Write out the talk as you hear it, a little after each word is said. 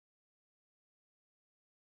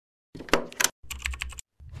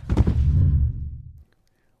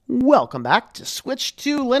Welcome back to Switch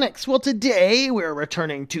to Linux. Well, today we're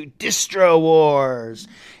returning to DistroWars,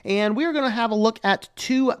 and we're going to have a look at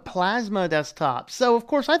two Plasma desktops. So, of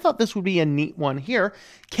course, I thought this would be a neat one here.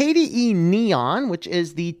 KDE Neon, which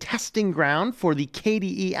is the testing ground for the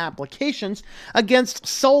KDE applications, against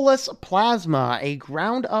Solus Plasma, a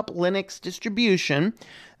ground-up Linux distribution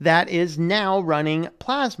that is now running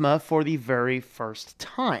Plasma for the very first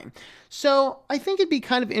time. So I think it'd be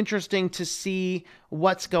kind of interesting to see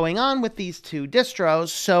what's going on with these two distros.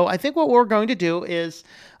 So I think what we're going to do is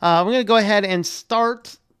we're going to go ahead and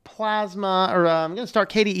start Plasma, or I'm going to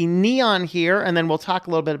start KDE Neon here, and then we'll talk a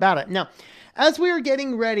little bit about it. Now, as we are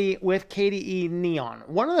getting ready with KDE Neon,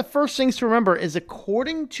 one of the first things to remember is,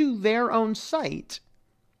 according to their own site,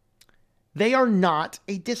 they are not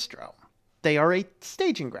a distro. They are a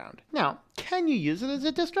staging ground. Now, can you use it as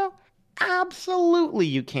a distro? Absolutely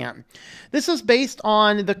you can. This is based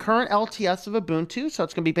on the current LTS of Ubuntu, so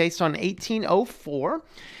it's going to be based on 18.04.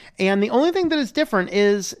 And the only thing that is different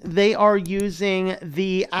is they are using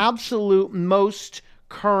the absolute most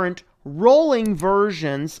current rolling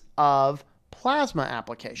versions of Plasma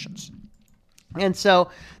applications. And so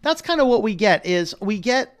that's kind of what we get, is we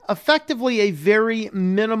get effectively a very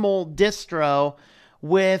minimal distro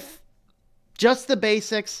with just the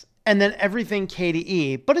basics and then everything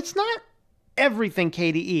KDE. But it's not everything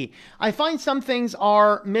KDE. I find some things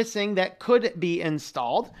are missing that could be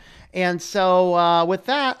installed. And so with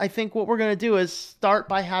that, I think what we're going to do is start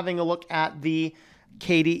by having a look at the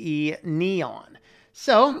KDE Neon.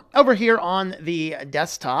 So over here on the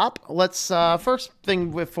desktop, let's first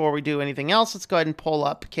thing before we do anything else, let's go ahead and pull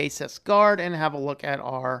up KSysGuard and have a look at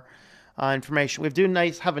our information. We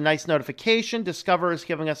have a nice notification. Discover is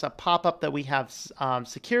giving us a pop-up that we have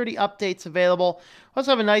security updates available. We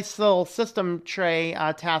also have a nice little system tray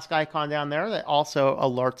task icon down there that also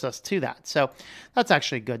alerts us to that. So that's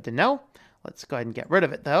actually good to know. Let's go ahead and get rid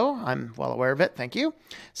of it, though. I'm well aware of it. Thank you.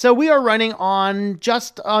 So we are running on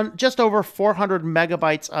just over 400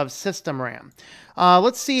 megabytes of system RAM.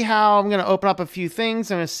 Let's see how I'm going to open up a few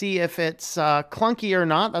things. I'm going to see if it's clunky or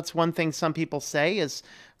not. That's one thing some people say, is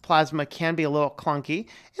Plasma can be a little clunky,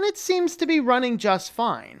 and it seems to be running just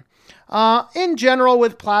fine. In general,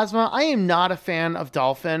 with Plasma, I am not a fan of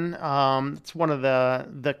Dolphin. It's one of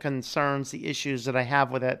the concerns, the issues that I have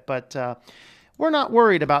with it, but we're not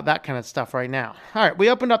worried about that kind of stuff right now. All right, we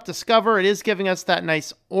opened up Discover. It is giving us that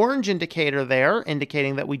nice orange indicator there,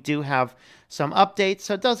 indicating that we do have some updates.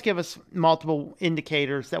 So it does give us multiple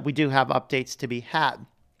indicators that we do have updates to be had.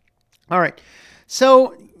 All right.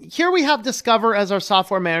 So here we have Discover as our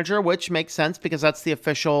software manager, which makes sense because that's the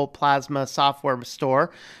official Plasma software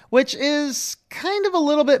store, which is kind of a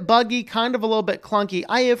little bit buggy, kind of a little bit clunky.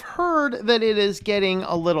 I have heard that it is getting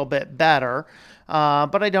a little bit better,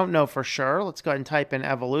 but I don't know for sure. Let's go ahead and type in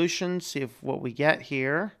Evolution, see what we get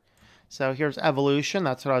here. So here's Evolution.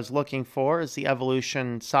 That's what I was looking for, is the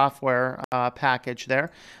Evolution software package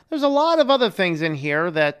there. There's a lot of other things in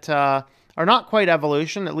here that are not quite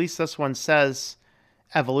Evolution. At least this one says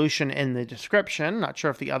Evolution in the description. Not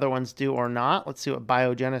sure if the other ones do or not. Let's see what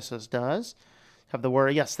Biogenesis does. Have the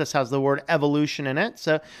word, yes, this has the word evolution in it.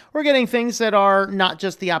 So we're getting things that are not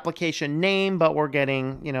just the application name, but we're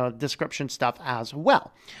getting, description stuff as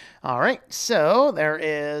well. All right, so there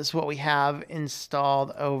is what we have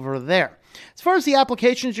installed over there. As far as the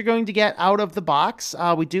applications you're going to get out of the box,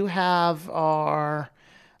 we do have our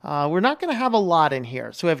we're not going to have a lot in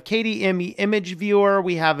here. So we have KDE Image Viewer.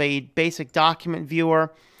 We have a basic document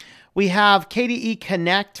viewer. We have KDE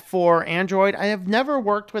Connect for Android. I have never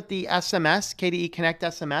worked with the SMS, KDE Connect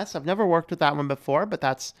SMS. I've never worked with that one before, but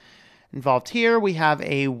that's involved here. We have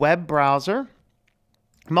a web browser.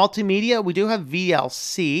 Multimedia, we do have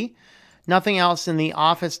VLC. Nothing else in the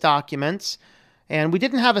Office documents. And we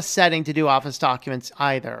didn't have a setting to do Office documents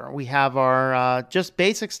either. We have our just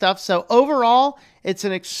basic stuff. So overall, it's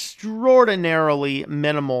an extraordinarily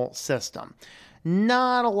minimal system.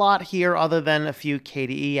 Not a lot here other than a few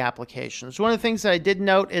KDE applications. One of the things that I did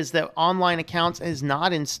note is that online accounts is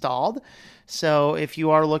not installed. So if you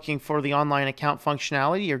are looking for the online account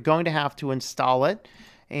functionality, you're going to have to install it.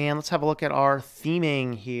 And let's have a look at our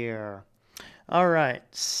theming here. All right,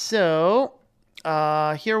 so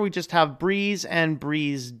here we just have Breeze and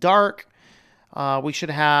Breeze Dark. We should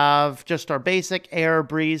have just our basic Air,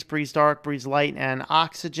 Breeze, Breeze Dark, Breeze Light, and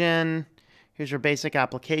Oxygen. Here's your basic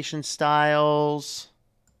application styles.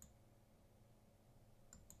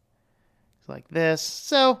 Like this.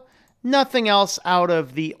 So nothing else out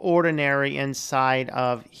of the ordinary inside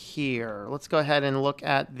of here. Let's go ahead and look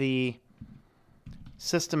at the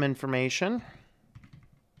system information.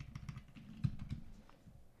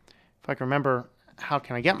 If I can remember how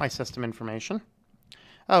can I get my system information?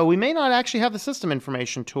 Oh, we may not actually have the system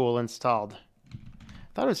information tool installed. I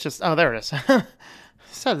thought it was just, oh, there it is.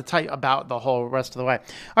 Just had to tell you about the whole rest of the way.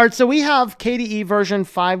 All right, so we have KDE version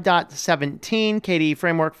 5.17, KDE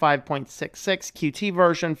framework 5.66, Qt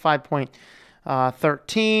version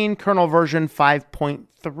 5.13, kernel version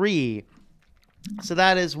 5.3. So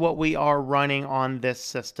that is what we are running on this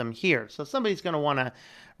system here. So somebody's going to want to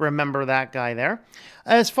remember that guy there.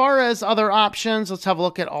 As far as other options, let's have a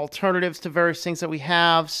look at alternatives to various things that we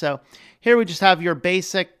have. So here we just have your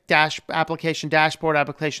basic application dashboard,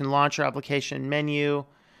 application launcher, application menu.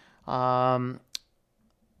 Here's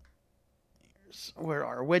where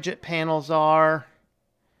our widget panels are.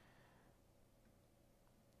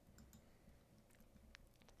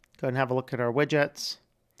 Go ahead and have a look at our widgets.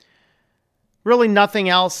 Really nothing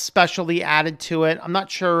else specially added to it. I'm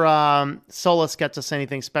not sure Solus gets us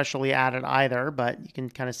anything specially added either, but you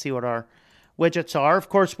can kind of see what our widgets are. Of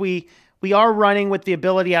course, we are running with the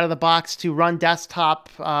ability out of the box to run desktop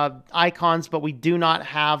icons, but we do not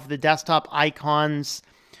have the desktop icons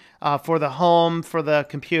for the home, for the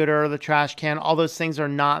computer, the trash can. All those things are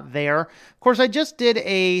not there. Of course, I just did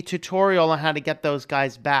a tutorial on how to get those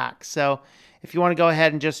guys back. So if you want to go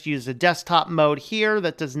ahead and just use the desktop mode here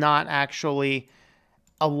that does not actually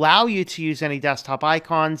allow you to use any desktop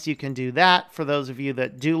icons, you can do that. For those of you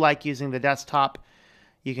that do like using the desktop,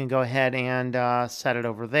 you can go ahead and set it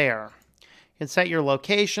over there. You can set your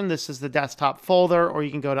location. This is the desktop folder, or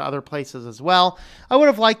you can go to other places as well. I would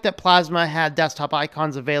have liked that Plasma had desktop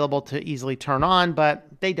icons available to easily turn on, but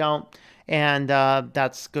they don't, and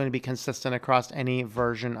that's going to be consistent across any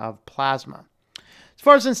version of Plasma. As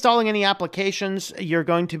far as installing any applications, you're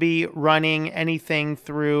going to be running anything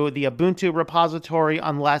through the Ubuntu repository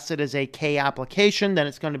unless it is a K application. Then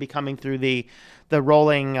it's going to be coming through the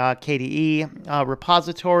rolling KDE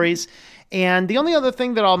repositories. And the only other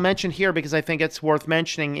thing that I'll mention here, because I think it's worth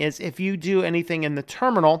mentioning, is if you do anything in the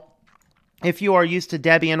terminal, if you are used to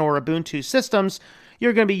Debian or Ubuntu systems,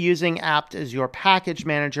 you're going to be using apt as your package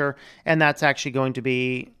manager, and that's actually going to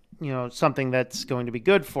be something that's going to be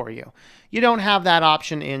good for you. You don't have that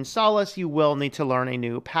option in Solus. You will need to learn a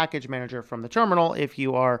new package manager from the terminal if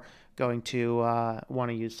you are going to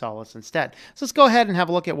want to use Solus instead. So let's go ahead and have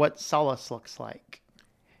a look at what Solus looks like.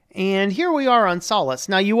 And here we are on Solus.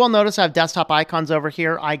 Now you will notice I have desktop icons over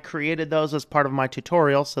here. I created those as part of my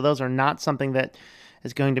tutorial, so those are not something that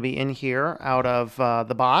is going to be in here out of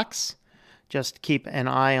the box. Just keep an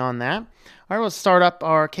eye on that. All right, let's start up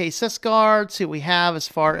our KSysGuard, see what we have as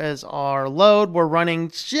far as our load. We're running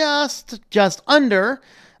just under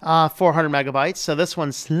 400 megabytes, so this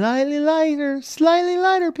one's slightly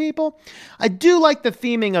lighter, people. I do like the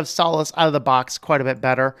theming of Solus out of the box quite a bit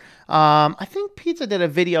better. I think Pizza did a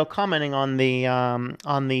video commenting on the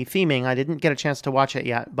theming. I didn't get a chance to watch it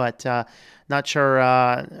yet, but not sure.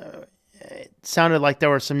 It sounded like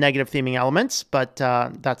there were some negative theming elements, but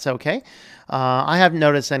that's okay. I haven't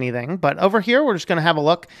noticed anything, but over here, we're just going to have a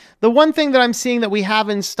look. The one thing that I'm seeing that we have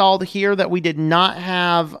installed here that we did not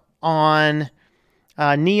have on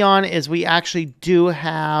Neon is we actually do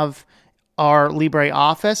have our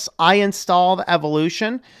LibreOffice. I installed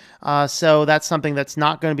Evolution, so that's something that's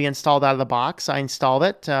not going to be installed out of the box. I installed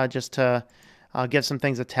it just to give some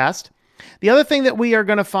things a test. The other thing that we are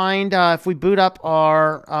going to find if we boot up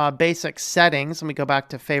our basic settings, let me go back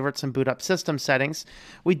to favorites and boot up system settings,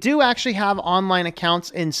 we do actually have online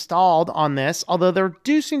accounts installed on this, although there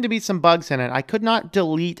do seem to be some bugs in it. I could not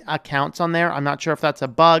delete accounts on there. I'm not sure if that's a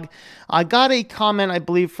bug. I got a comment, I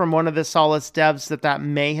believe, from one of the Solus devs that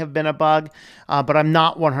may have been a bug, but I'm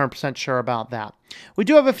not 100% sure about that. We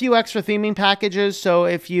do have a few extra theming packages, so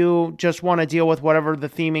if you just want to deal with whatever the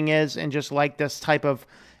theming is and just like this type of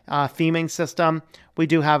theming system, we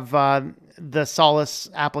do have the Solus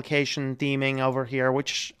application theming over here,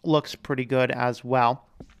 which looks pretty good as well.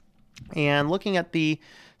 And looking at the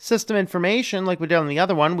system information, like we did on the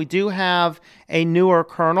other one, we do have a newer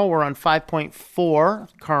kernel. We're on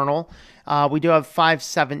 5.4 kernel. We do have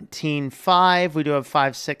 5.17.5. We do have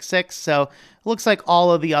 5.6.6. So it looks like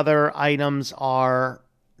all of the other items are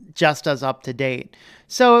just as up to date.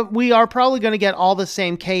 So we are probably going to get all the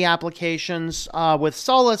same K applications with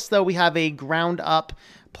Solus, though we have a ground up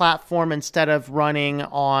platform instead of running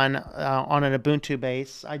on an Ubuntu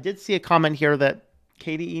base. I did see a comment here that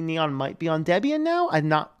KDE Neon might be on Debian now. I'm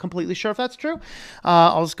not completely sure if that's true.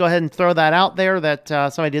 I'll just go ahead and throw that out there.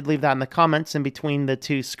 So I did leave that in the comments in between the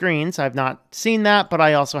two screens. I've not seen that, but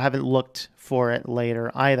I also haven't looked for it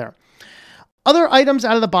later either. Other items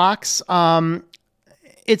out of the box.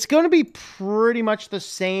 it's going to be pretty much the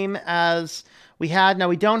same as we had. Now,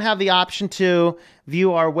 we don't have the option to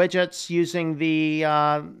view our widgets using the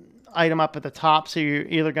item up at the top, so you're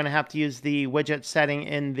either going to have to use the widget setting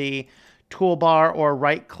in the toolbar or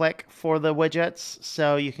right click for the widgets.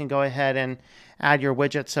 So you can go ahead and add your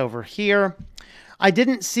widgets over here. I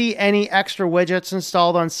didn't see any extra widgets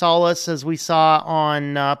installed on Solus as we saw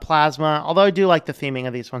on Plasma, although I do like the theming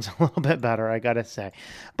of these ones a little bit better, I gotta say.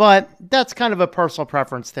 But that's kind of a personal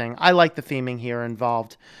preference thing. I like the theming here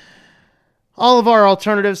involved. All of our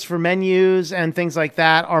alternatives for menus and things like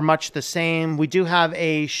that are much the same. We do have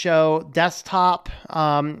a show desktop.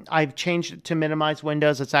 I've changed it to minimize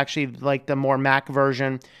windows. It's actually like the more Mac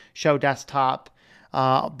version, show desktop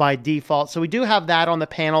by default. So we do have that on the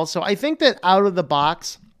panel. So I think that out of the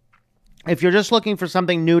box, if you're just looking for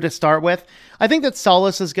something new to start with, I think that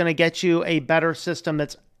Solus is going to get you a better system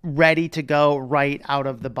that's ready to go right out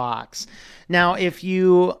of the box. Now, if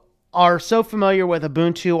you are so familiar with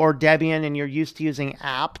Ubuntu or Debian and you're used to using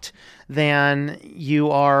apt, then you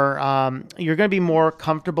are you're going to be more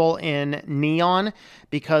comfortable in Neon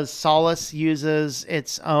because Solus uses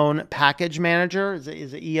its own package manager. Is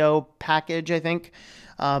it EO package, I think?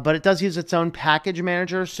 But it does use its own package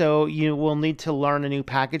manager, so you will need to learn a new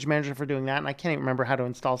package manager for doing that. And I can't even remember how to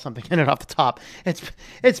install something in it off the top.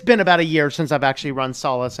 It's been about a year since I've actually run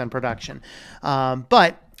Solus in production.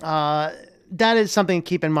 That is something to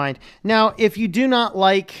keep in mind. Now, if you do not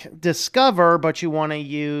like Discover, but you want to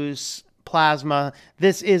use Plasma,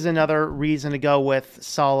 this is another reason to go with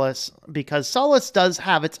Solus, because Solus does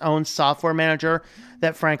have its own software manager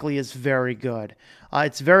that frankly is very good.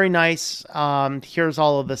 It's very nice. Here's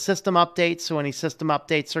all of the system updates. So any system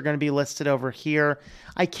updates are going to be listed over here.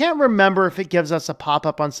 I can't remember if it gives us a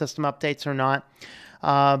pop-up on system updates or not.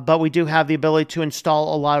 But we do have the ability to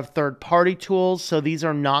install a lot of third-party tools, so these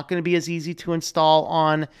are not going to be as easy to install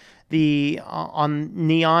on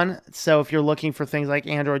Neon. So if you're looking for things like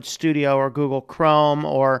Android Studio or Google Chrome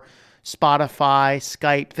or Spotify,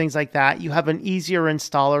 Skype, things like that, you have an easier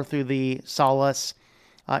installer through the Solus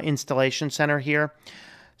Installation Center here.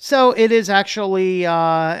 So it is actually,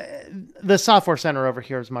 the software center over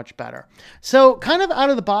here is much better. So kind of out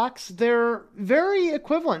of the box, they're very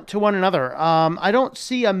equivalent to one another. I don't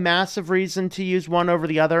see a massive reason to use one over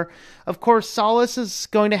the other. Of course, Solus is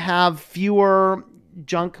going to have fewer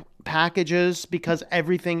junk packages because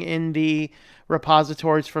everything in the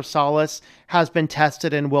repositories for Solus has been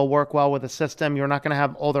tested and will work well with the system. You're not going to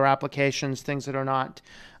have older applications, things that are not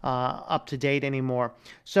up to date anymore.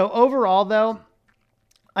 So overall, though,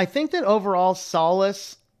 I think that overall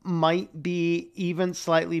Solus might be even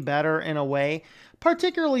slightly better in a way,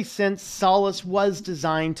 particularly since Solus was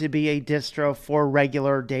designed to be a distro for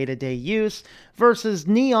regular day-to-day use, versus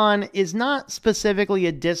Neon is not specifically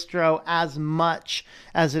a distro as much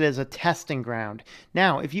as it is a testing ground.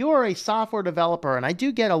 Now, if you are a software developer, and I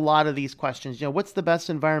do get a lot of these questions, what's the best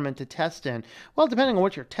environment to test in? Well, depending on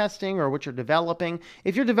what you're testing or what you're developing,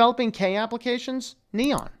 if you're developing K applications,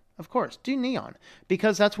 Neon. Of course, do Neon,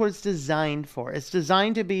 because that's what it's designed for. It's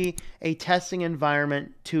designed to be a testing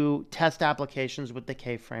environment to test applications with the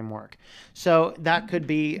K framework. So that could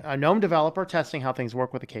be a GNOME developer testing how things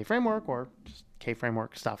work with the K framework, or just K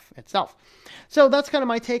framework stuff itself. So that's kind of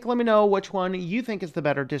my take. Let me know which one you think is the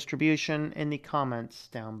better distribution in the comments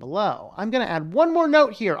down below. I'm going to add one more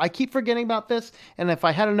note here. I keep forgetting about this, and if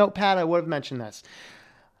I had a notepad, I would have mentioned this.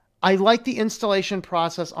 I like the installation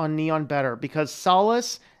process on Neon better because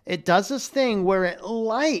Solus, it does this thing where it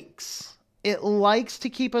likes to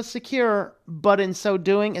keep us secure, but in so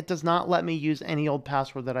doing, it does not let me use any old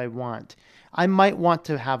password that I want. I might want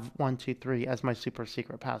to have 123 as my super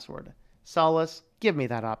secret password. Solus, give me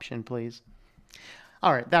that option, please.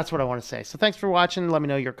 All right, that's what I want to say. So thanks for watching. Let me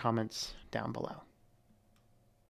know your comments down below.